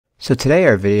So today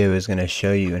our video is going to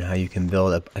show you how you can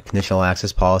build a conditional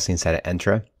access policy inside of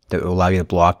Entra that will allow you to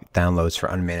block downloads for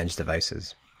unmanaged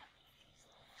devices.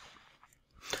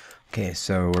 Okay,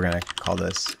 so we're going to call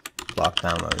this block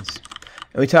downloads.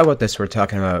 And we talk about this, we're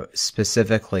talking about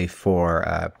specifically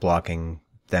for blocking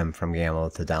them from being able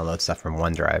to download stuff from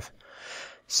OneDrive.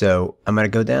 So I'm going to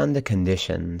go down to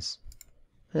conditions.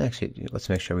 Actually, let's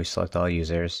make sure we select all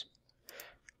users.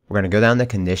 We're going to go down to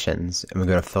conditions and we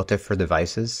go to filter for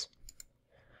devices.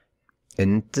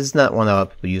 And this is not one that a lot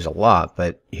of people use a lot,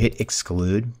 but you hit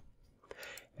exclude.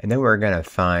 And then we're going to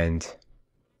find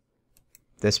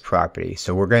this property.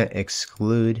 So we're going to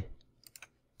exclude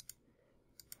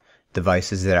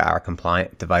devices that are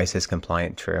compliant, devices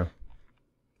compliant true.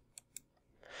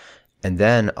 And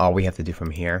then all we have to do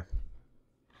from here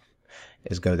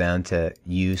is go down to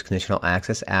use conditional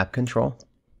access app control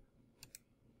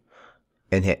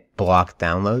and hit block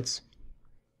downloads.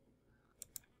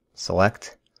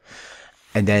 Select.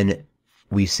 And then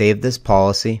we save this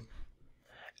policy.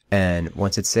 And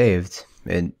once it's saved,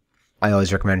 and I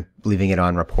always recommend leaving it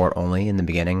on report only in the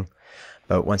beginning.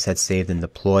 But once that's saved and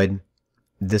deployed,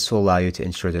 this will allow you to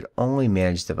ensure that only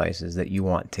managed devices that you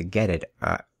want to get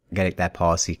that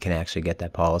policy can actually get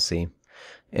that policy.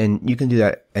 And you can do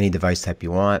that any device type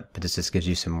you want, but this just gives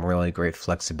you some really great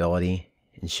flexibility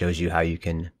and shows you how you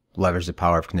can leverage the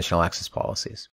power of conditional access policies.